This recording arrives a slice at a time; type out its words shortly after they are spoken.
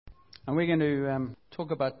And we're going to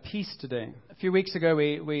talk about peace today. A few weeks ago,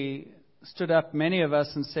 we stood up, many of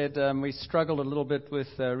us, and said we struggled a little bit with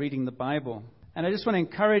reading the Bible. And I just want to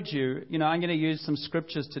encourage you, I'm going to use some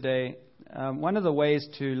scriptures today. One of the ways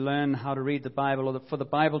to learn how to read the Bible, or for the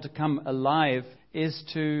Bible to come alive, is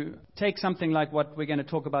to take something like what we're going to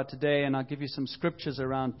talk about today, and I'll give you some scriptures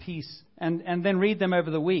around peace, and then read them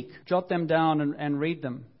over the week. Jot them down and read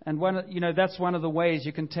them. And that's one of the ways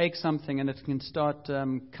you can take something and it can start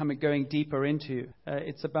going deeper into you.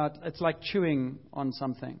 It's like chewing on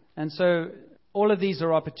something. And so all of these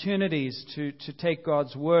are opportunities to take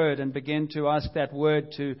God's word and begin to ask that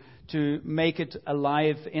word to make it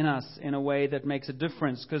alive in us in a way that makes a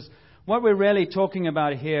difference. Because what we're really talking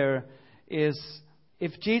about here is,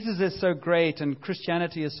 if Jesus is so great and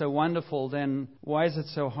Christianity is so wonderful, then why is it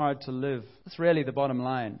so hard to live? That's really the bottom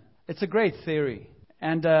line. It's a great theory.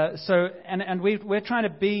 And we're trying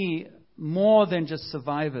to be more than just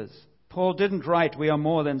survivors. Paul didn't write, we are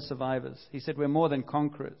more than survivors. He said we're more than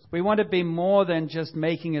conquerors. We want to be more than just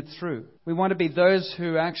making it through. We want to be those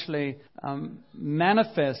who actually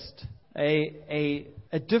manifest a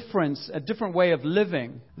different way of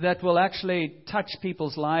living that will actually touch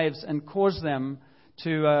people's lives and cause them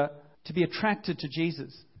to be attracted to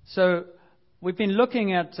Jesus. So we've been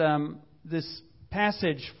looking at this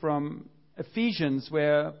passage from Ephesians,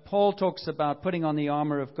 where Paul talks about putting on the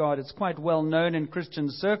armor of God. It's quite well known in Christian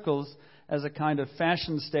circles as a kind of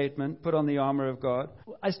fashion statement, put on the armor of God.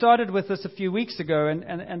 I started with this a few weeks ago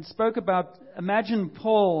and spoke about, imagine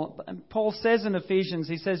Paul. Paul says in Ephesians,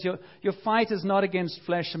 he says, your fight is not against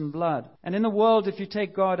flesh and blood. And in the world, if you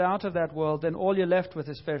take God out of that world, then all you're left with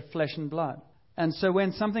is flesh and blood. And so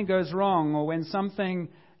when something goes wrong, or when something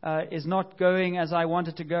is not going as I want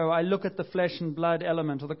it to go, I look at the flesh and blood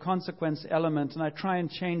element or the consequence element, and I try and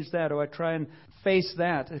change that, or I try and face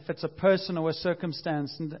that, if it's a person or a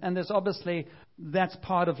circumstance. And there's obviously, that's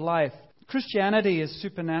part of life. Christianity is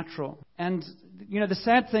supernatural. And, the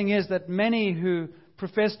sad thing is that many who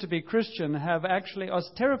profess to be Christian are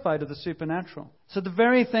terrified of the supernatural. So the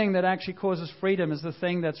very thing that actually causes freedom is the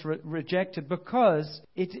thing that's rejected, because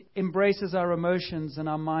it embraces our emotions and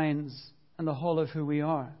our minds and the whole of who we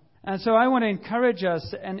are. And so I want to encourage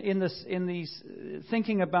us, and in these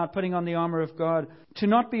thinking about putting on the armor of God, to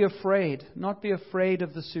not be afraid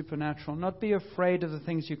of the supernatural, not be afraid of the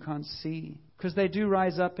things you can't see, because they do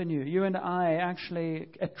rise up in you. You and I actually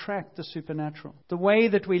attract the supernatural. The way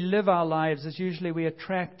that we live our lives is usually we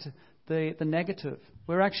attract the negative.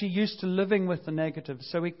 We're actually used to living with the negative.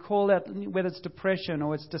 So we call that, whether it's depression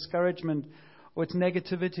or it's discouragement or it's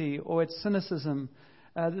negativity or it's cynicism,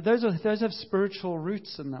 those have spiritual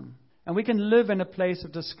roots in them. And we can live in a place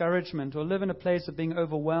of discouragement or live in a place of being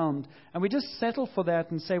overwhelmed. And we just settle for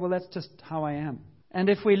that and say, well, that's just how I am. And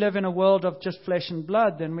if we live in a world of just flesh and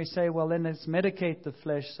blood, then we say, well, then let's medicate the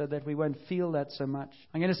flesh so that we won't feel that so much.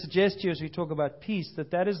 I'm going to suggest to you, as we talk about peace,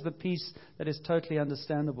 that is the peace that is totally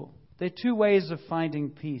understandable. There are two ways of finding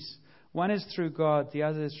peace. One is through God, the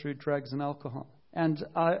other is through drugs and alcohol. And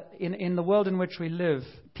in the world in which we live,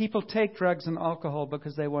 people take drugs and alcohol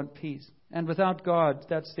because they want peace. And without God,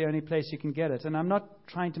 that's the only place you can get it. And I'm not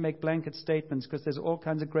trying to make blanket statements, because there's all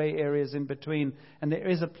kinds of gray areas in between. And there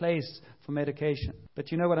is a place for medication.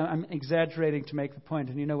 But you know what? I'm exaggerating to make the point.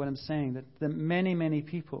 And you know what I'm saying? That many, many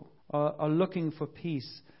people are looking for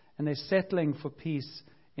peace. And they're settling for peace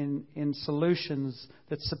in solutions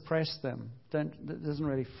that suppress them. That doesn't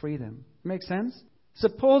really free them. Make sense? So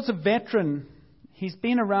Paul's a veteran. He's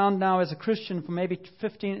been around now as a Christian for maybe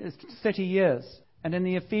 30 years. And in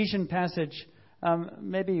the Ephesian passage,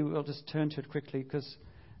 maybe we'll just turn to it quickly, because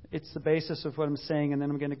it's the basis of what I'm saying, and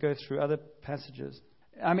then I'm going to go through other passages.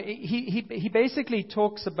 He basically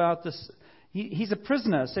talks about this. He's a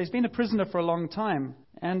prisoner, so he's been a prisoner for a long time.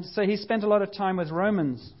 And so he spent a lot of time with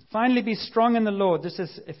Romans. Finally, be strong in the Lord. This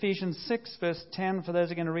is Ephesians 6, verse 10, for those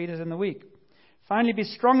who are going to read it in the week. Finally, be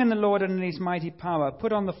strong in the Lord and in His mighty power.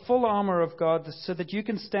 Put on the full armor of God so that you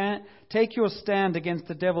can take your stand against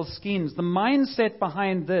the devil's schemes. The mindset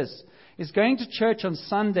behind this is going to church on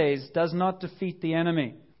Sundays does not defeat the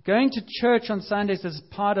enemy. Going to church on Sundays is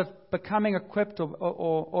part of becoming equipped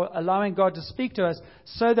or allowing God to speak to us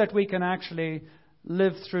so that we can actually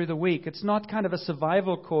live through the week. It's not kind of a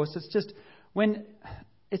survival course. It's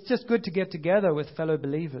just good to get together with fellow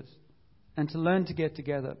believers and to learn to get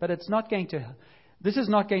together. But this is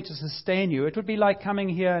not going to sustain you. It would be like coming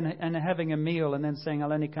here and having a meal and then saying,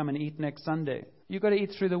 I'll only come and eat next Sunday. You've got to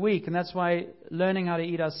eat through the week. And that's why learning how to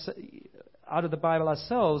eat out of the Bible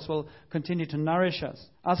ourselves will continue to nourish us.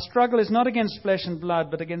 Our struggle is not against flesh and blood,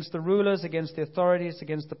 but against the rulers, against the authorities,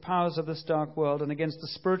 against the powers of this dark world, and against the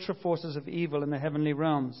spiritual forces of evil in the heavenly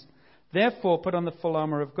realms. Therefore, put on the full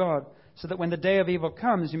armor of God, so that when the day of evil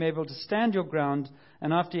comes, you may be able to stand your ground,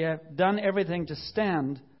 and after you have done everything to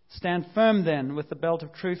stand firm then, with the belt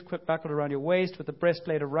of truth buckled around your waist, with the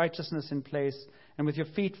breastplate of righteousness in place, and with your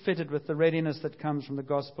feet fitted with the readiness that comes from the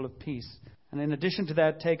gospel of peace. And in addition to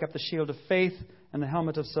that, take up the shield of faith and the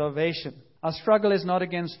helmet of salvation. Our struggle is not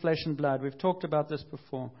against flesh and blood. We've talked about this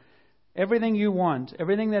before. Everything you want,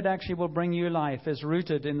 everything that actually will bring you life, is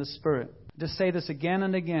rooted in the Spirit. To say this again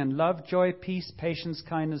and again, love, joy, peace, patience,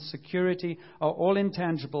 kindness, security are all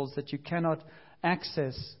intangibles that you cannot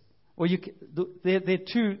access. Or there are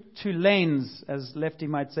two lanes, as Lefty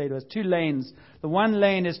might say to us, two lanes. The one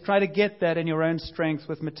lane is try to get that in your own strength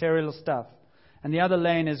with material stuff. And the other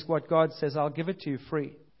lane is what God says, I'll give it to you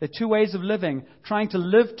free. There are two ways of living, trying to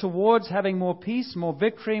live towards having more peace, more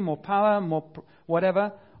victory, more power, more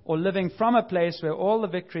whatever, or living from a place where all the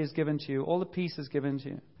victory is given to you, all the peace is given to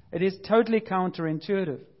you. It is totally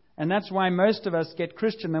counterintuitive. And that's why most of us get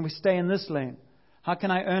Christian and we stay in this lane. How can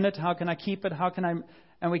I earn it? How can I keep it?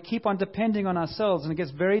 And we keep on depending on ourselves, and it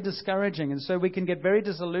gets very discouraging. And so we can get very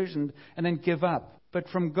disillusioned and then give up. But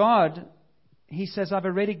from God, He says, I've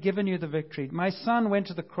already given you the victory. My Son went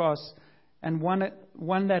to the cross and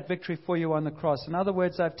won that victory for you on the cross. In other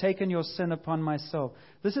words, I've taken your sin upon myself.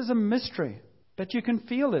 This is a mystery. But you can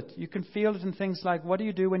feel it. You can feel it in things like, what do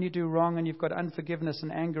you do when you do wrong and you've got unforgiveness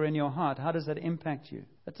and anger in your heart? How does that impact you?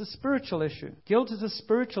 It's a spiritual issue. Guilt is a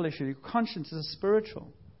spiritual issue. Your conscience is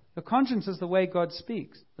spiritual. Your conscience is the way God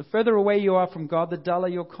speaks. The further away you are from God, the duller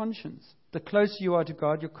your conscience. The closer you are to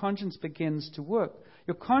God, your conscience begins to work.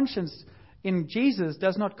 Your conscience in Jesus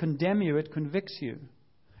does not condemn you, it convicts you.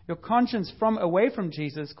 Your conscience away from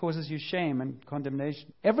Jesus causes you shame and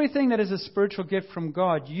condemnation. Everything that is a spiritual gift from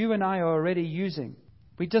God, you and I are already using.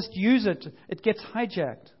 We just use it. It gets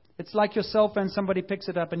hijacked. It's like your cell phone. Somebody picks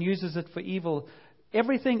it up and uses it for evil.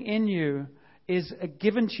 Everything in you is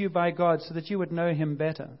given to you by God so that you would know Him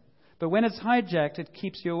better. But when it's hijacked, it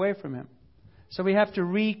keeps you away from Him. So we have to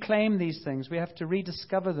reclaim these things. We have to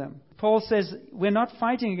rediscover them. Paul says we're not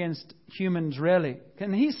fighting against humans, really.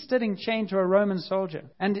 And he's sitting chained to a Roman soldier.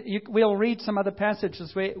 And we'll read some other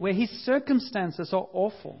passages where his circumstances are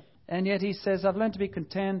awful. And yet he says, I've learned to be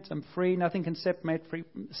content. I'm free. Nothing can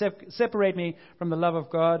separate me from the love of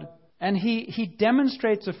God. And he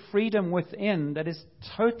demonstrates a freedom within that is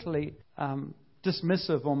totally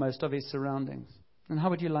dismissive almost of his surroundings. And how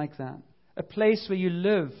would you like that? A place where you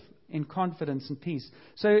live in confidence and peace.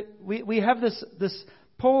 So we have this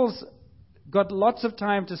Paul's got lots of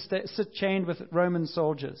time to sit chained with Roman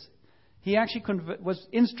soldiers. He actually was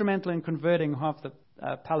instrumental in converting half the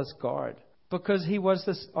palace guard, because he was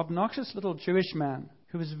this obnoxious little Jewish man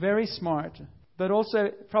who was very smart, but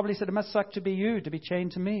also probably said, it must suck to be you, to be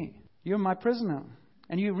chained to me. You're my prisoner.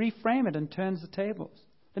 And you reframe it and turns the tables.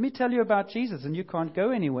 Let me tell you about Jesus, and you can't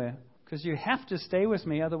go anywhere, because you have to stay with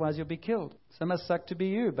me, otherwise you'll be killed. So it must suck to be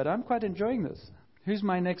you, but I'm quite enjoying this. Who's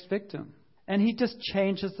my next victim? And he just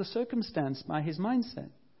changes the circumstance by his mindset.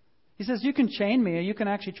 He says, you can chain me, or you can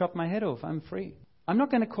actually chop my head off. I'm free. I'm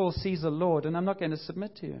not going to call Caesar Lord, and I'm not going to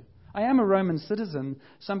submit to you. I am a Roman citizen,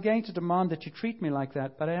 so I'm going to demand that you treat me like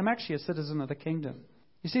that, but I am actually a citizen of the kingdom.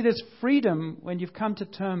 You see, there's freedom when you've come to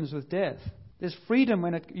terms with death. There's freedom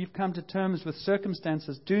when you've come to terms with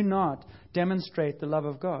circumstances do not demonstrate the love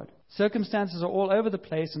of God. Circumstances are all over the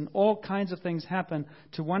place, and all kinds of things happen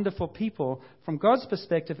to wonderful people. From God's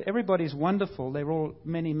perspective, everybody's wonderful. They're all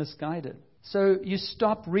many misguided. So you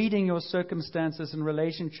stop reading your circumstances and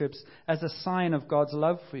relationships as a sign of God's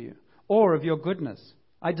love for you or of your goodness.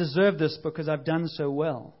 I deserve this because I've done so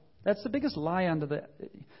well. That's the biggest lie under the...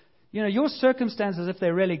 your circumstances, if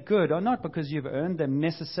they're really good, are not because you've earned them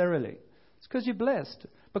necessarily. It's because you're blessed,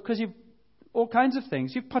 because you've all kinds of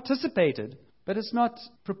things. You've participated, but it's not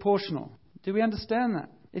proportional. Do we understand that?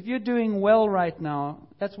 If you're doing well right now,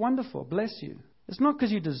 that's wonderful. Bless you. It's not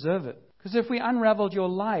because you deserve it. Because if we unraveled your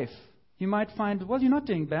life, you might find, well, you're not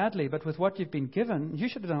doing badly, but with what you've been given, you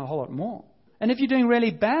should have done a whole lot more. And if you're doing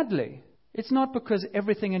really badly, it's not because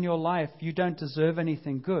everything in your life you don't deserve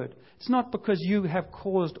anything good. It's not because you have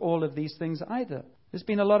caused all of these things either. There's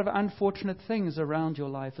been a lot of unfortunate things around your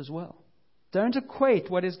life as well. Don't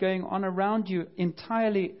equate what is going on around you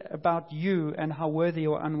entirely about you and how worthy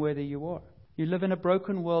or unworthy you are. You live in a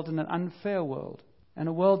broken world, in an unfair world, and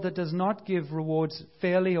a world that does not give rewards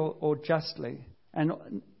fairly or justly, and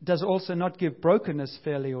does also not give brokenness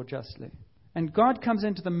fairly or justly. And God comes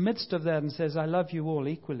into the midst of that and says, I love you all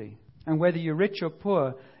equally. And whether you're rich or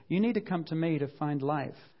poor, you need to come to me to find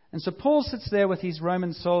life. And so Paul sits there with his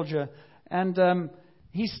Roman soldier, and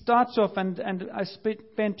he starts off, and I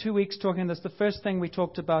spent 2 weeks talking this. The first thing we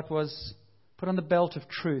talked about was put on the belt of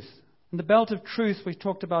truth. And the belt of truth we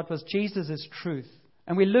talked about was Jesus is truth.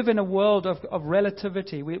 And we live in a world of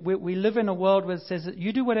relativity. We live in a world where it says that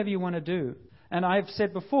you do whatever you want to do. And I've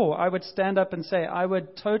said before, I would stand up and say, I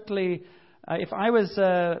would totally, if I was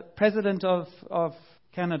president of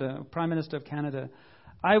Canada, or Prime Minister of Canada,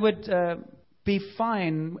 I would be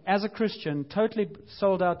fine as a Christian, totally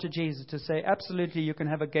sold out to Jesus, to say, absolutely, you can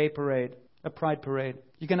have a gay parade, a pride parade.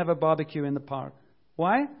 You can have a barbecue in the park.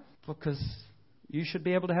 Why? Because you should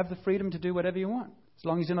be able to have the freedom to do whatever you want, as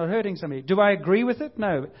long as you're not hurting somebody. Do I agree with it?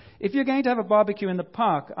 No. If you're going to have a barbecue in the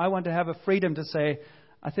park, I want to have a freedom to say,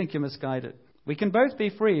 I think you're misguided. We can both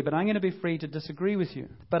be free, but I'm going to be free to disagree with you.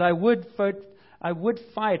 But I would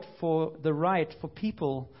fight for the right for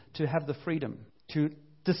people to have the freedom to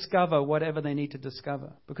discover whatever they need to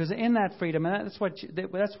discover. Because in that freedom, and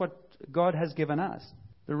that's what God has given us.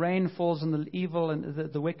 The rain falls on the evil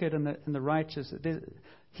and the wicked and the righteous.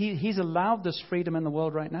 He's allowed this freedom in the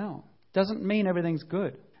world right now. Doesn't mean everything's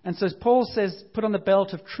good. And so Paul says, put on the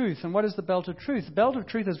belt of truth. And what is the belt of truth? The belt of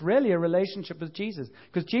truth is really a relationship with Jesus.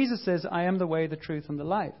 Because Jesus says, I am the way, the truth, and the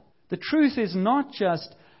life. The truth is not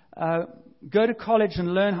just go to college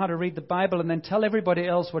and learn how to read the Bible and then tell everybody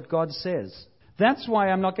else what God says. That's why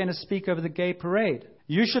I'm not going to speak over the gay parade.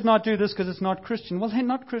 You should not do this because it's not Christian. Well, they're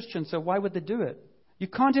not Christian, so why would they do it? You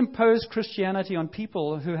can't impose Christianity on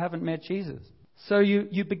people who haven't met Jesus. So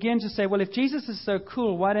you begin to say, well, if Jesus is so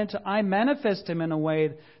cool, why don't I manifest him in a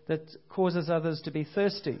way that causes others to be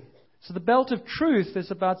thirsty? So the belt of truth is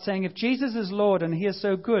about saying if Jesus is Lord and he is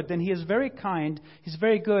so good, then he is very kind, he's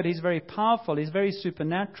very good, he's very powerful, he's very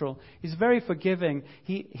supernatural, he's very forgiving.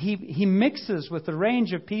 He mixes with the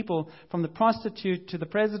range of people from the prostitute to the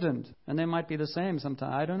president. And they might be the same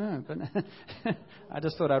sometimes, I don't know. But I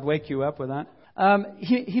just thought I'd wake you up with that.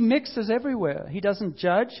 He mixes everywhere. He doesn't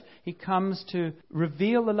judge. He comes to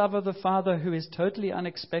reveal the love of the Father, who is totally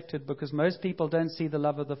unexpected, because most people don't see the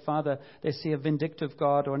love of the Father. They see a vindictive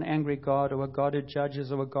God or an angry God or a God who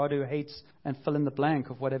judges or a God who hates, and fill in the blank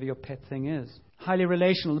of whatever your pet thing is. Highly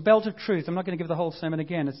relational. The belt of truth. I'm not going to give the whole sermon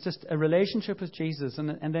again. It's just a relationship with Jesus.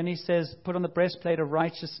 And then he says, put on the breastplate of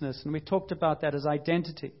righteousness. And we talked about that as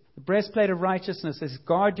identity. The breastplate of righteousness is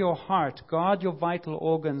guard your heart, guard your vital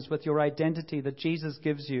organs with your identity that Jesus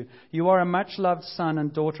gives you. You are a much-loved son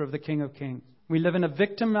and daughter of the King of Kings. We live in a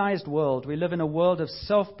victimized world. We live in a world of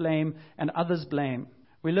self-blame and others' blame.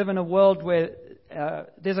 We live in a world where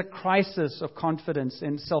there's a crisis of confidence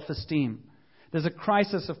in self-esteem. There's a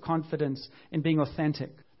crisis of confidence in being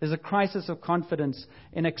authentic. There's a crisis of confidence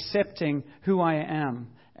in accepting who I am.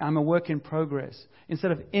 I'm a work in progress.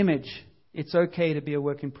 Instead of image, it's okay to be a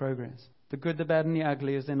work in progress. The good, the bad, and the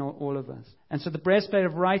ugly is in all of us. And so the breastplate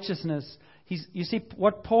of righteousness, you see,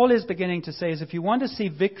 what Paul is beginning to say is if you want to see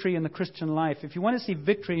victory in the Christian life, if you want to see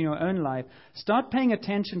victory in your own life, start paying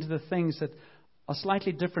attention to the things that are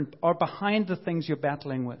slightly different, are behind the things you're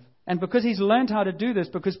battling with. And because he's learned how to do this,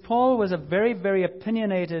 because Paul was a very, very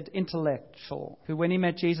opinionated intellectual who, when he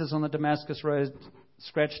met Jesus on the Damascus Road,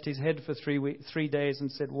 scratched his head for 3 days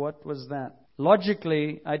and said, what was that?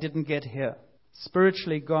 Logically, I didn't get here.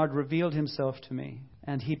 Spiritually, God revealed himself to me,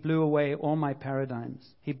 and he blew away all my paradigms.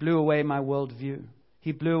 He blew away my worldview.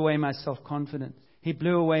 He blew away my self-confidence. He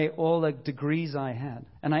blew away all the degrees I had.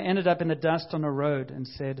 And I ended up in the dust on a road and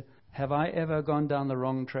said, have I ever gone down the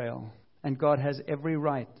wrong trail? And God has every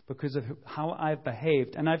right, because of how I've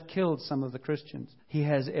behaved, and I've killed some of the Christians. He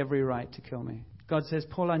has every right to kill me. God says,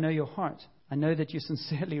 Paul, I know your heart. I know that you're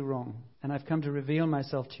sincerely wrong. And I've come to reveal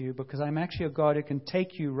myself to you because I'm actually a God who can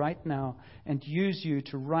take you right now and use you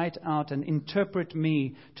to write out and interpret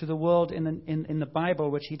me to the world in the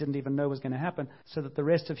Bible, which he didn't even know was going to happen, so that the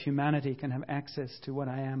rest of humanity can have access to what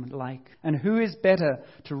I am like. And who is better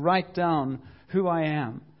to write down who I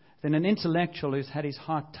am than an intellectual who's had his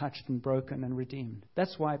heart touched and broken and redeemed?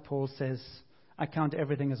 That's why Paul says, I count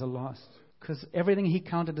everything as a loss. Because everything he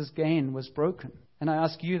counted as gain was broken. And I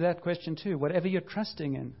ask you that question too. Whatever you're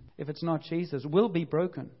trusting in, if it's not Jesus, will be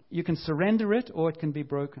broken. You can surrender it or it can be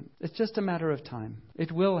broken. It's just a matter of time.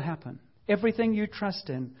 It will happen. Everything you trust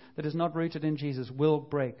in that is not rooted in Jesus will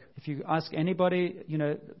break. If you ask anybody,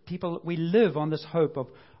 people, we live on this hope of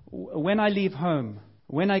when I leave home,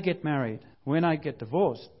 when I get married, when I get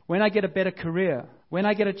divorced, when I get a better career, when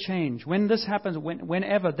I get a change, when this happens,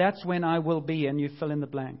 whenever, that's when I will be, and you fill in the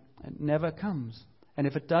blank. It never comes. And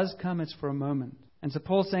if it does come, it's for a moment. And so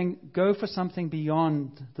Paul's saying, go for something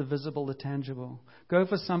beyond the visible, the tangible. Go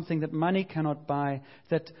for something that money cannot buy,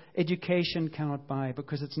 that education cannot buy,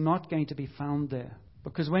 because it's not going to be found there.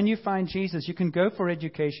 Because when you find Jesus, you can go for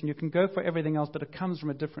education, you can go for everything else, but it comes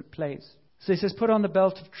from a different place. So he says, put on the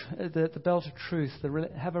belt of the belt of truth.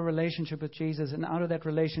 Have a relationship with Jesus. And out of that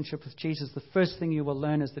relationship with Jesus, the first thing you will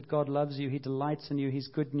learn is that God loves you. He delights in you. He's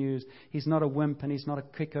good news. He's not a wimp, and he's not a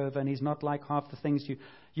kickover, and he's not like half the things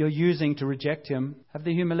you're using to reject him. Have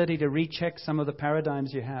the humility to recheck some of the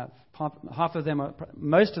paradigms you have.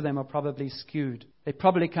 Most of them are probably skewed. They're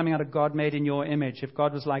probably coming out of God made in your image. If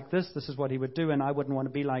God was like this is what he would do, and I wouldn't want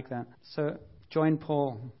to be like that. So join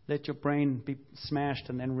Paul. Let your brain be smashed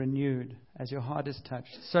and then renewed as your heart is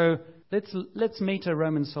touched. So let's meet a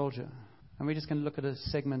Roman soldier. And we're just going to look at a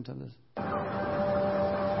segment of this.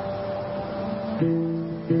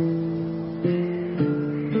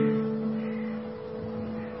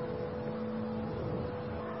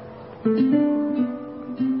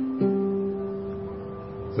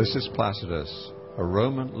 This is Placidus, a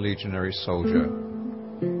Roman legionary soldier.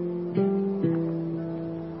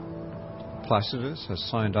 Placidus has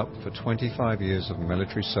signed up for 25 years of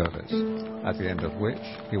military service, at the end of which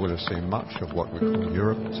he will have seen much of what we call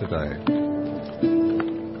Europe today.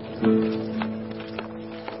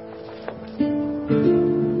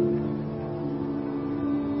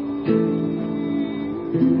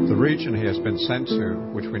 The region he has been sent to,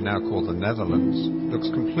 which we now call the Netherlands, looks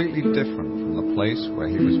completely different from the place where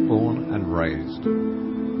he was born and raised.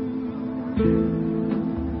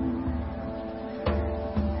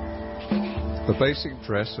 The basic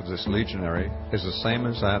dress of this legionary is the same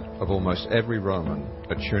as that of almost every Roman,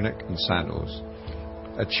 a tunic and sandals.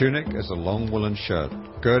 A tunic is a long woolen shirt,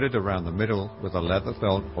 girded around the middle with a leather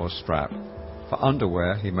belt or strap. For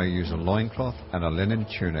underwear, he may use a loincloth and a linen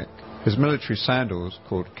tunic. His military sandals,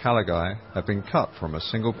 called caligae, have been cut from a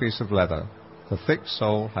single piece of leather. The thick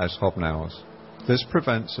sole has hobnails. This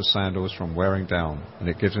prevents the sandals from wearing down, and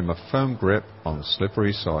it gives him a firm grip on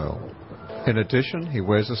slippery soil. In addition, he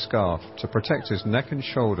wears a scarf to protect his neck and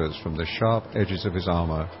shoulders from the sharp edges of his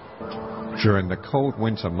armour. During the cold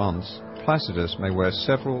winter months, Placidus may wear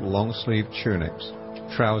several long-sleeved tunics,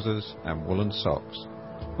 trousers and woolen socks.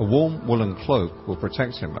 A warm woolen cloak will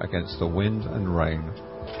protect him against the wind and rain.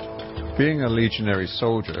 Being a legionary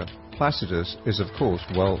soldier, Placidus is of course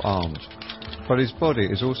well armed, but his body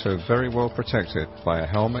is also very well protected by a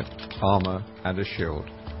helmet, armour and a shield.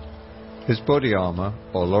 His body armour,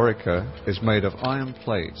 or lorica, is made of iron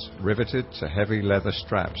plates riveted to heavy leather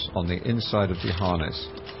straps on the inside of the harness,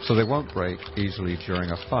 so they won't break easily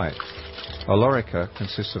during a fight. A lorica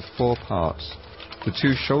consists of 4 parts. The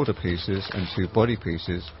 2 shoulder pieces and 2 body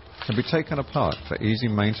pieces can be taken apart for easy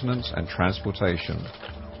maintenance and transportation.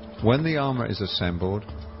 When the armour is assembled,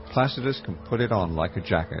 Placidus can put it on like a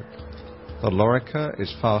jacket. The lorica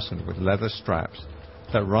is fastened with leather straps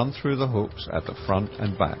that run through the hooks at the front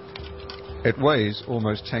and back. It weighs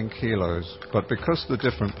almost 10 kilos, but because the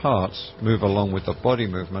different parts move along with the body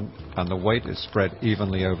movement and the weight is spread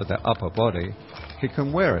evenly over the upper body, he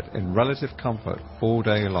can wear it in relative comfort all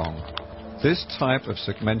day long. This type of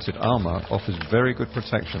segmented armour offers very good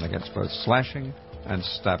protection against both slashing and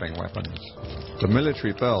stabbing weapons. The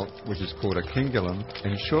military belt, which is called a cingulum,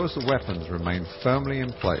 ensures the weapons remain firmly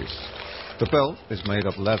in place. The belt is made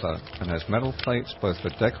of leather and has metal plates both for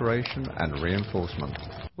decoration and reinforcement.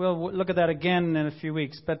 We'll look at that again in a few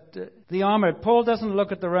weeks. But the armor, Paul doesn't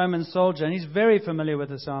look at the Roman soldier, and he's very familiar with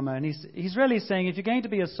this armor. And he's really saying, if you're going to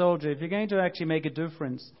be a soldier, if you're going to actually make a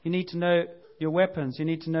difference, you need to know your weapons. You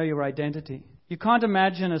need to know your identity. You can't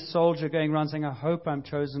imagine a soldier going around saying, I hope I'm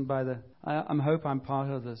chosen by I hope I'm part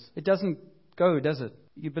of this. It doesn't go, does it?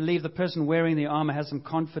 You believe the person wearing the armor has some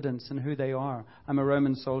confidence in who they are. I'm a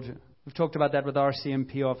Roman soldier. We've talked about that with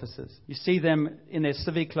RCMP officers. You see them in their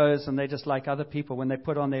civic clothes, and they're just like other people. When they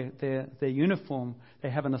put on their uniform, they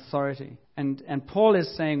have an authority. And Paul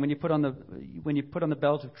is saying, when you put on the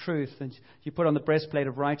belt of truth and you put on the breastplate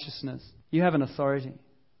of righteousness, you have an authority.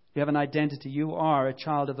 You have an identity. You are a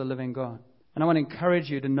child of the living God. And I want to encourage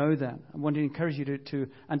you to know that. I want to encourage you to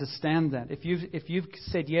understand that. If you've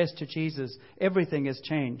said yes to Jesus, everything has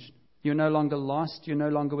changed. You're no longer lost. You're no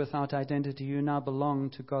longer without identity. You now belong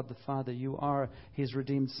to God the Father. You are His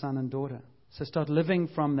redeemed son and daughter. So start living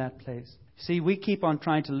from that place. See, we keep on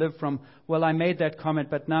trying to live from, well, I made that comment,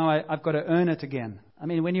 but now I've got to earn it again. I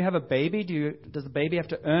mean, when you have a baby, does the baby have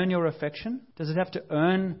to earn your affection? Does it have to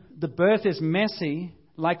earn? The birth is messy,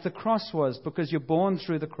 like the cross was, because you're born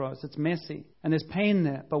through the cross. It's messy, and there's pain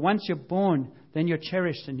there. But once you're born, then you're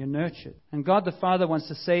cherished and you're nurtured. And God the Father wants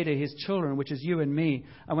to say to His children, which is you and me,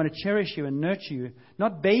 I want to cherish you and nurture you,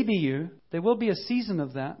 not baby you. There will be a season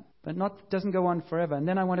of that, but doesn't go on forever. And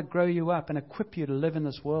then I want to grow you up and equip you to live in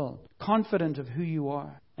this world, confident of who you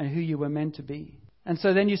are and who you were meant to be. And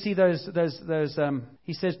so then you see those.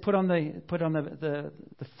 He says, put on the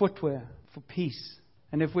footwear for peace.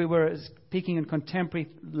 And if we were speaking in contemporary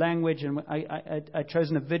language, and I'd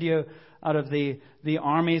chosen a video out of the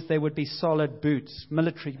armies, they would be solid boots,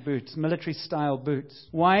 military-style boots.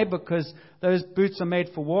 Why? Because those boots are made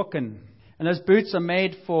for walking. And those boots are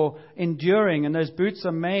made for enduring. And those boots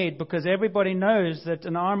are made because everybody knows that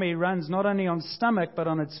an army runs not only on stomach, but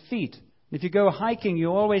on its feet. If you go hiking,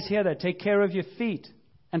 you always hear that. Take care of your feet.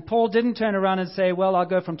 And Paul didn't turn around and say, well, I'll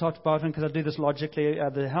go from top to bottom because I'll do this logically,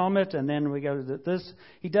 the helmet, and then we go to this.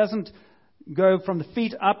 He doesn't go from the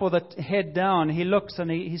feet up or the head down. He looks and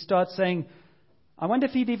he starts saying, I wonder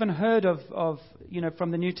if he'd even heard of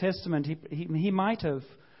from the New Testament. He might have,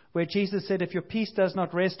 where Jesus said, if your peace does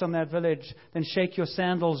not rest on that village, then shake your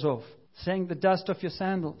sandals off, saying the dust off your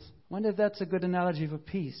sandals. I wonder if that's a good analogy for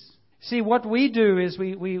peace. See, what we do is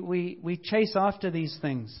we chase after these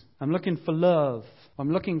things. I'm looking for love.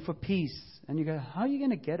 I'm looking for peace. And you go, how are you going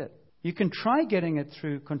to get it? You can try getting it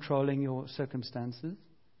through controlling your circumstances,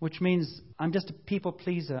 which means I'm just a people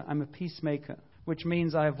pleaser. I'm a peacemaker, which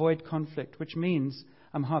means I avoid conflict, which means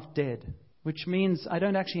I'm half dead, which means I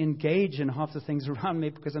don't actually engage in half the things around me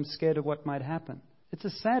because I'm scared of what might happen. It's a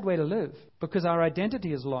sad way to live because our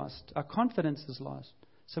identity is lost. Our confidence is lost.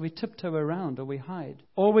 So we tiptoe around or we hide.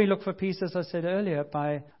 Or we look for peace, as I said earlier,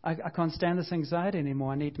 by, I can't stand this anxiety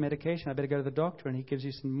anymore. I need medication. I better go to the doctor. And he gives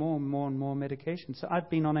you some more and more medication. So I've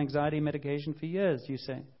been on anxiety medication for years, you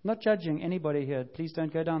say. I'm not judging anybody here. Please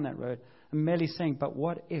don't go down that road. I'm merely saying, but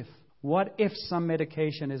what if? What if some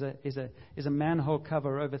medication is a manhole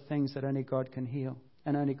cover over things that only God can heal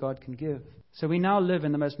and only God can give? So we now live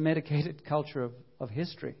in the most medicated culture of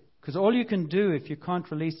history. Because all you can do if you can't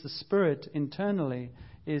release the spirit internally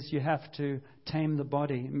is you have to tame the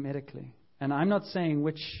body medically. And I'm not saying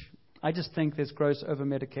I just think there's gross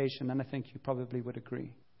over-medication, and I think you probably would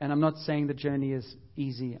agree. And I'm not saying the journey is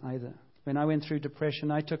easy either. When I went through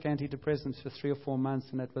depression, I took antidepressants for 3 or 4 months,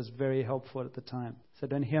 and it was very helpful at the time. So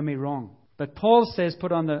don't hear me wrong. But Paul says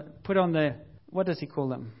put on the, what does he call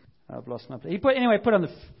them? I've lost my place. Put on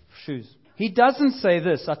the shoes. He doesn't say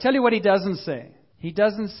this. I'll tell you what he doesn't say. He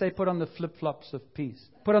doesn't say put on the flip-flops of peace.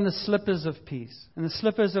 Put on the slippers of peace. And the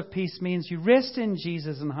slippers of peace means you rest in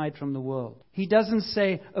Jesus and hide from the world. He doesn't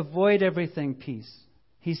say avoid everything peace.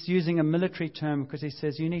 He's using a military term because he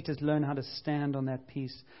says you need to learn how to stand on that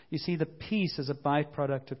peace. You see, the peace is a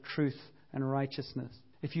byproduct of truth and righteousness.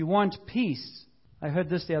 If you want peace, I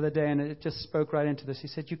heard this the other day and it just spoke right into this. He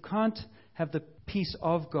said you can't have the peace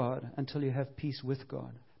of God until you have peace with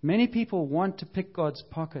God. Many people want to pick God's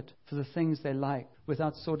pocket for the things they like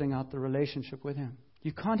without sorting out the relationship with Him.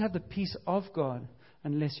 You can't have the peace of God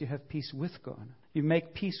unless you have peace with God. You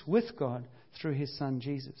make peace with God through His Son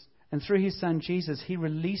Jesus. And through His Son Jesus, He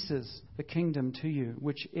releases the kingdom to you,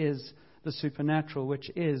 which is the supernatural, which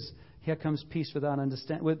is, here comes peace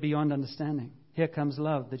beyond understanding. Here comes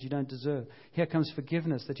love that you don't deserve. Here comes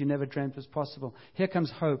forgiveness that you never dreamt was possible. Here comes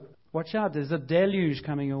hope. Watch out, there's a deluge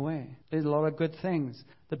coming your way. There's a lot of good things.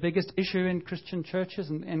 The biggest issue in Christian churches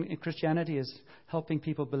and in Christianity is helping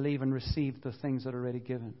people believe and receive the things that are already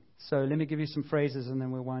given. So let me give you some phrases and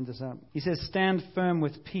then we'll wind this up. He says, stand firm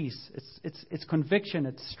with peace. It's conviction,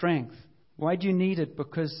 it's strength. Why do you need it?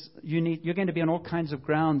 Because you're going to be on all kinds of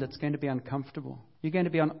ground that's going to be uncomfortable. You're going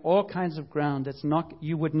to be on all kinds of ground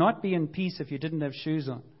you would not be in peace if you didn't have shoes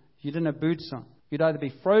on, if you didn't have boots on. You'd either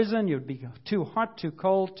be frozen, you'd be too hot, too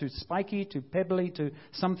cold, too spiky, too pebbly, too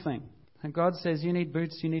something. And God says you need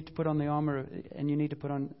boots, you need to put on the armor, and you need to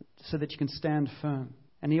put on so that you can stand firm.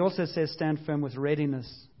 And He also says stand firm with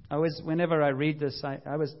readiness. Whenever I read this,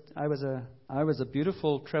 I was a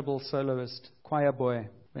beautiful treble soloist, choir boy,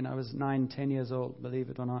 when I was 9-10 years old, believe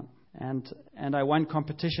it or not. And I won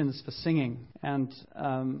competitions for singing. And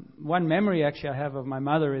one memory actually I have of my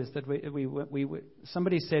mother is that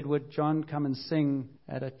somebody said, would John come and sing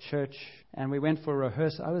at a church? And we went for a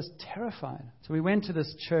rehearsal. I was terrified. So we went to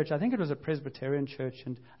this church. I think it was a Presbyterian church.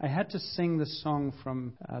 And I had to sing the song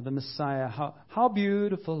from the Messiah. How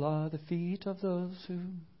beautiful are the feet of those who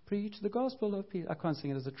preach the gospel of peace. I can't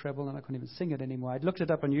sing it as a treble, and I can't even sing it anymore. I looked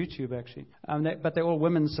it up on YouTube, actually. But they're all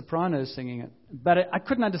women sopranos singing it. But I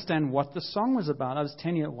couldn't understand what the song was about. I was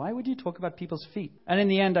 10 years old. Why would you talk about people's feet? And in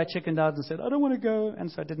the end, I chickened out and said, I don't want to go.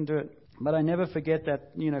 And so I didn't do it. But I never forget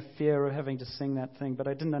that, fear of having to sing that thing. But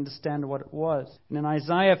I didn't understand what it was. And in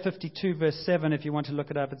Isaiah 52, verse 7, if you want to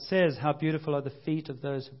look it up, it says, how beautiful are the feet of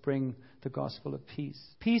those who bring the gospel of peace.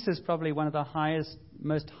 Peace is probably one of the highest,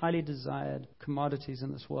 most highly desired commodities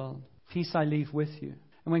in this world. Peace I leave with you.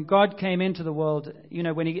 And when God came into the world,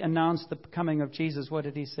 when He announced the coming of Jesus, what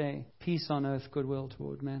did He say? Peace on earth, goodwill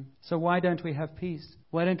toward men. So why don't we have peace?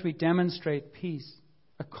 Why don't we demonstrate peace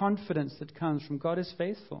a confidence that comes from God is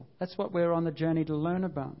faithful. That's what we're on the journey to learn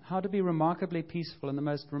about. How to be remarkably peaceful in the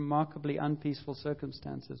most remarkably unpeaceful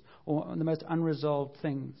circumstances or in the most unresolved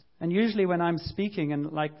things. And usually when I'm speaking,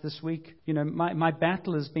 and like this week, my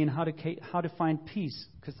battle has been how to find peace,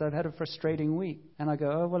 because I've had a frustrating week. And I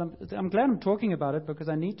go, oh, well, I'm glad I'm talking about it because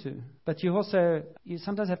I need to. But you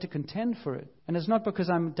sometimes have to contend for it. And it's not because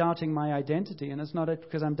I'm doubting my identity, and it's not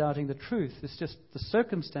because I'm doubting the truth. It's just the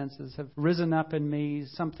circumstances have risen up in me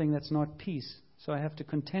something that's not peace. So I have to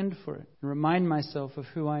contend for it and remind myself of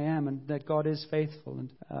who I am and that God is faithful.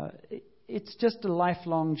 And it's just a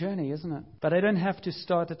lifelong journey, isn't it? But I don't have to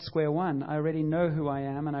start at square one. I already know who I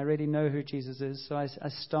am, and I already know who Jesus is. So I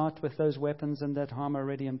start with those weapons and that armor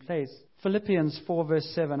already in place. Philippians 4 verse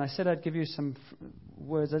 7. I said I'd give you some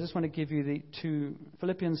words. I just want to give you the two.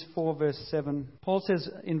 Philippians 4 verse 7. Paul says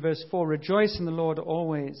in verse 4, rejoice in the Lord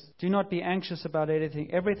always. Do not be anxious about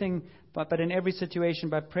everything, but in every situation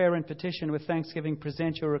by prayer and petition with thanksgiving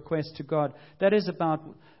present your request to God. That is about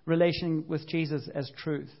relating with Jesus as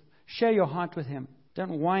truth. Share your heart with Him.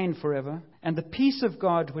 Don't whine forever. And the peace of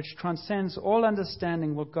God, which transcends all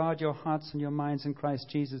understanding, will guard your hearts and your minds in Christ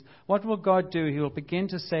Jesus. What will God do? He will begin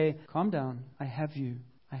to say, calm down. I have you.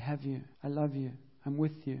 I have you. I love you. I'm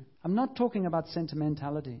with you. I'm not talking about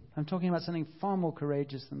sentimentality. I'm talking about something far more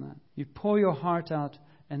courageous than that. You pour your heart out,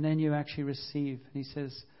 and then you actually receive. And He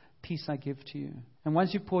says, peace I give to you. And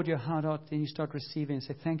once you've poured your heart out, then you start receiving and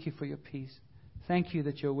say, thank you for your peace. Thank you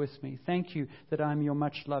that you're with me. Thank you that I'm your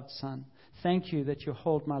much-loved son. Thank you that you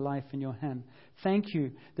hold my life in your hand. Thank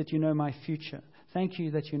you that you know my future. Thank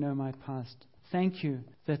you that you know my past. Thank you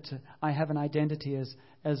that I have an identity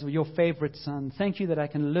as your favorite son. Thank you that I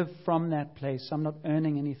can live from that place. I'm not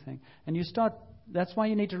earning anything. And that's why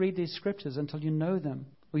you need to read these scriptures until you know them,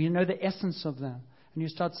 or you know the essence of them. And you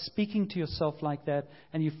start speaking to yourself like that,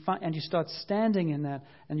 and you start standing in that,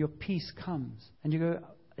 and your peace comes. And you go,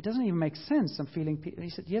 it doesn't even make sense. I'm feeling peace. He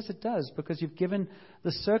said, yes, it does, because you've given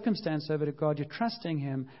the circumstance over to God. You're trusting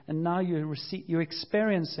Him, and now you're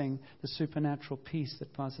experiencing the supernatural peace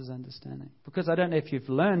that passes understanding. Because I don't know if you've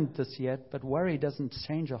learned this yet, but worry doesn't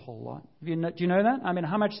change a whole lot. Do you know that? I mean,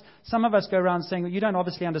 how much some of us go around saying, well, you don't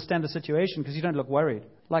obviously understand the situation because you don't look worried.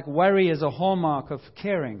 Like worry is a hallmark of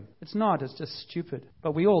caring. It's not. It's just stupid.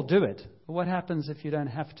 But we all do it. But what happens if you don't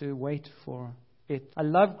have to wait for it? I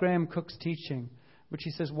love Graham Cook's teaching, which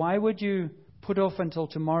he says, why would you put off until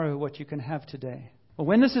tomorrow what you can have today? Well,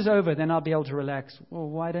 when this is over, then I'll be able to relax. Well,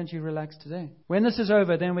 why don't you relax today? When this is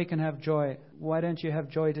over, then we can have joy. Why don't you have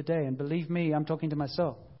joy today? And believe me, I'm talking to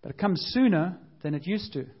myself. But it comes sooner than it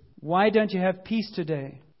used to. Why don't you have peace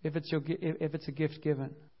today if it's a gift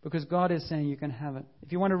given? Because God is saying you can have it.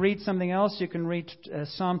 If you want to read something else, you can read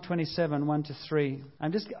Psalm 27, 1-3.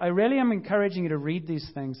 I really am encouraging you to read these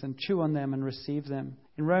things and chew on them and receive them.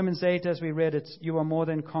 In Romans 8, as we read, it's, you are more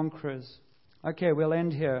than conquerors. Okay, we'll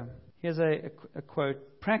end here. Here's a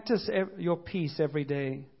quote. Practice your peace every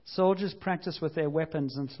day. Soldiers practice with their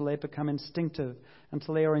weapons until they become instinctive,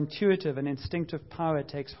 until they are intuitive and instinctive power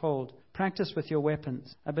takes hold. Practice with your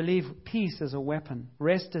weapons. I believe peace is a weapon.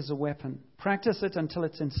 Rest is a weapon. Practice it until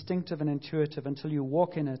it's instinctive and intuitive, until you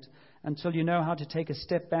walk in it, until you know how to take a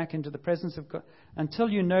step back into the presence of God, until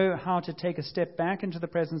you know how to take a step back into the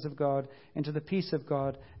presence of God, into the peace of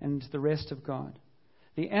God, and into the rest of God.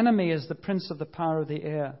 The enemy is the prince of the power of the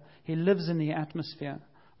air. He lives in the atmosphere.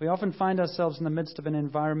 We often find ourselves in the midst of an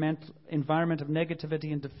environment of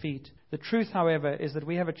negativity and defeat. The truth, however, is that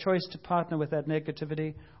we have a choice to partner with that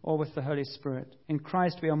negativity or with the Holy Spirit. In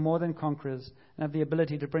Christ, we are more than conquerors and have the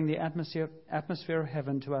ability to bring the atmosphere of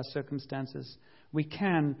heaven to our circumstances. We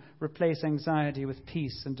can replace anxiety with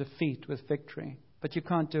peace and defeat with victory. But you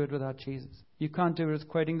can't do it without Jesus. You can't do it with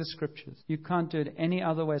quoting the Scriptures. You can't do it any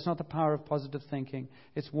other way. It's not the power of positive thinking.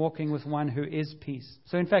 It's walking with one who is peace.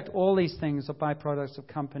 So in fact, all these things are byproducts of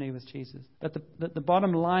company with Jesus. But the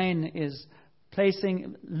bottom line is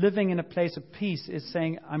living in a place of peace is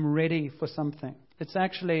saying, I'm ready for something. It's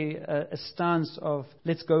actually a stance of,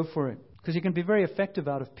 let's go for it. Because you can be very effective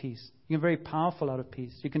out of peace. You can be very powerful out of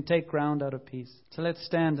peace. You can take ground out of peace. So let's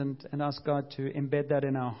stand and ask God to embed that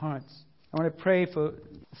in our hearts. I want to pray for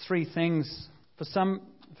three things. For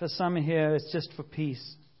some here, it's just for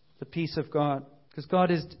peace, the peace of God. Because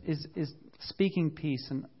God is speaking peace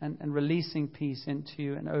and releasing peace into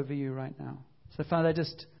you and over you right now. So, Father, I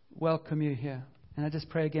just welcome you here. And I just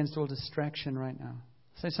pray against all distraction right now.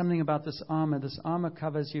 Say something about this armor. This armor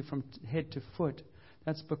covers you from head to foot.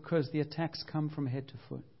 That's because the attacks come from head to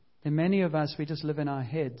foot. And many of us, we just live in our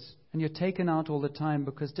heads. And you're taken out all the time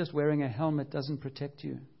because just wearing a helmet doesn't protect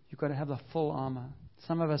you. You've got to have the full armor.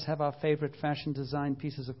 Some of us have our favorite fashion design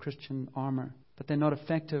pieces of Christian armor. but they're not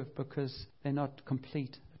effective because they're not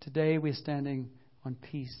complete. Today we're standing on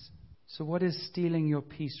peace. So what is stealing your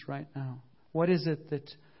peace right now? What is it that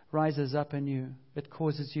rises up in you that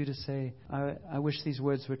causes you to say, I wish these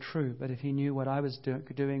words were true, but if he knew what I was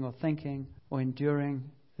doing or thinking or enduring,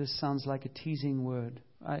 this sounds like a teasing word.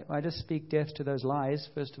 I just speak death to those lies,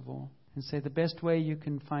 first of all, and say the best way you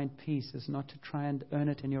can find peace is not to try and earn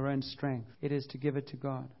it in your own strength. It is to give it to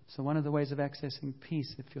God. So one of the ways of accessing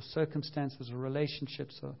peace, if your circumstances or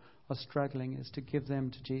relationships are struggling, is to give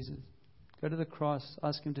them to Jesus. Go to the cross,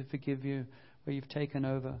 ask him to forgive you where you've taken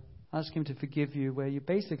over. Ask him to forgive you where you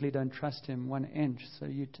basically don't trust him 1 inch. So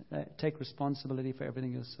you take responsibility for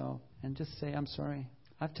everything yourself. And just say, I'm sorry.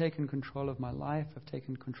 I've taken control of my life. I've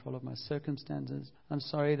taken control of my circumstances. I'm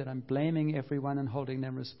sorry that I'm blaming everyone and holding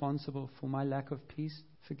them responsible for my lack of peace.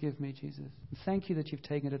 Forgive me, Jesus. And thank you that you've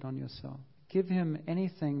taken it on yourself. Give him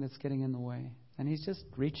anything that's getting in the way. And he's just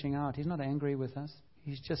reaching out. He's not angry with us.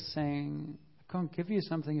 He's just saying, I can't give you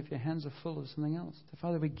something if your hands are full of something else. So,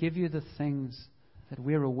 Father, we give you the things that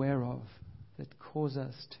we're aware of that cause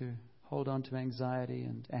us to hold on to anxiety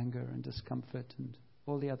and anger and discomfort and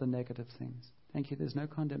all the other negative things. Thank you. There's no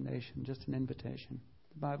condemnation, just an invitation.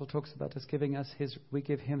 The Bible talks about us giving us we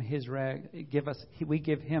give him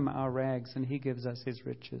our rags and he gives us his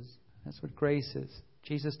riches. That's what grace is.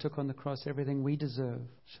 Jesus took on the cross everything we deserve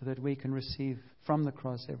so that we can receive from the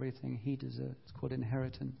cross everything he deserves. It's called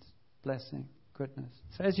inheritance, blessing, goodness.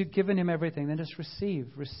 So as you've given him everything, then just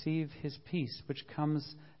receive his peace, which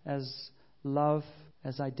comes as love,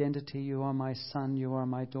 as identity. You are my son, you are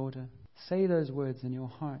my daughter. Say those words in your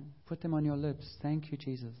heart. Put them on your lips. Thank you,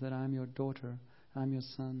 Jesus, that I'm your daughter, I'm your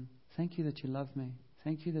son. Thank you that you love me.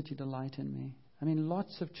 Thank you that you delight in me. I mean,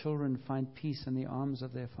 lots of children find peace in the arms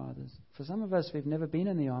of their fathers. For some of us, we've never been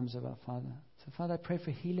in the arms of our Father. So, Father, I pray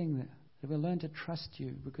for healing there. That we'll learn to trust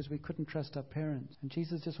you because we couldn't trust our parents. And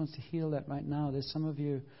Jesus just wants to heal that right now. There's some of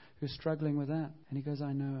you who are struggling with that. And he goes,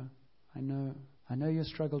 I know you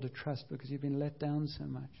struggle to trust because you've been let down so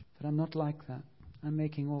much. But I'm not like that. I'm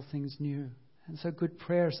making all things new. And so good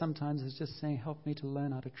prayer sometimes is just saying, help me to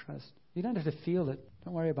learn how to trust. You don't have to feel it.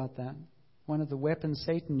 Don't worry about that. One of the weapons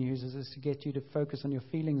Satan uses is to get you to focus on your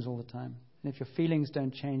feelings all the time. And if your feelings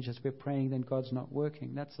don't change as we're praying, then God's not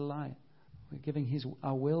working. That's a lie. We're giving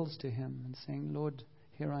our wills to him and saying, Lord,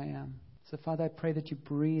 here I am. So, Father, I pray that you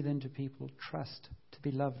breathe into people trust to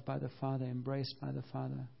be loved by the Father, embraced by the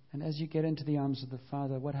Father. And as you get into the arms of the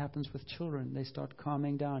Father, what happens with children? They start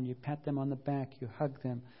calming down. You pat them on the back. You hug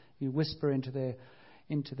them. You whisper into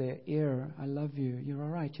their ear, I love you. You're all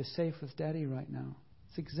right. You're safe with Daddy right now.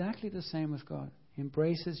 It's exactly the same with God. He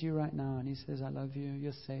embraces you right now and he says, I love you.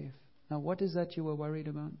 You're safe. Now, what is that you were worried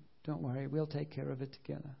about? Don't worry. We'll take care of it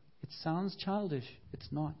together. It sounds childish. It's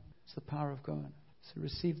not. It's the power of God. So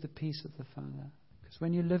receive the peace of the Father. Because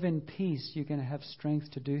when you live in peace, you're going to have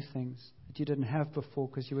strength to do things that you didn't have before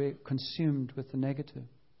because you were consumed with the negative.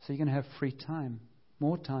 So you're going to have free time,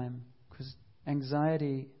 more time, because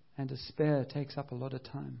anxiety and despair takes up a lot of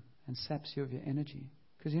time and saps you of your energy.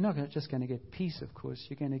 Because you're not just going to get peace, of course.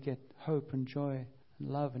 You're going to get hope and joy and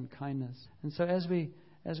love and kindness. And so as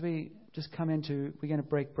we just come into, we're going to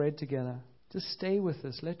break bread together. Just stay with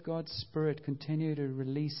us. Let God's Spirit continue to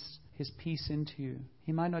release his peace into you.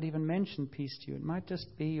 He might not even mention peace to you. It might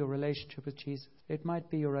just be your relationship with Jesus. It might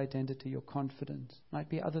be your identity, your confidence. It might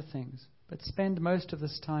be other things. But spend most of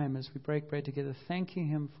this time as we break bread together thanking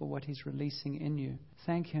him for what he's releasing in you.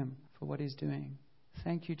 Thank him for what he's doing.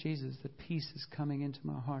 Thank you, Jesus, that peace is coming into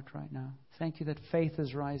my heart right now. Thank you that faith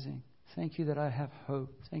is rising. Thank you that I have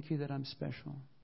hope. Thank you that I'm special.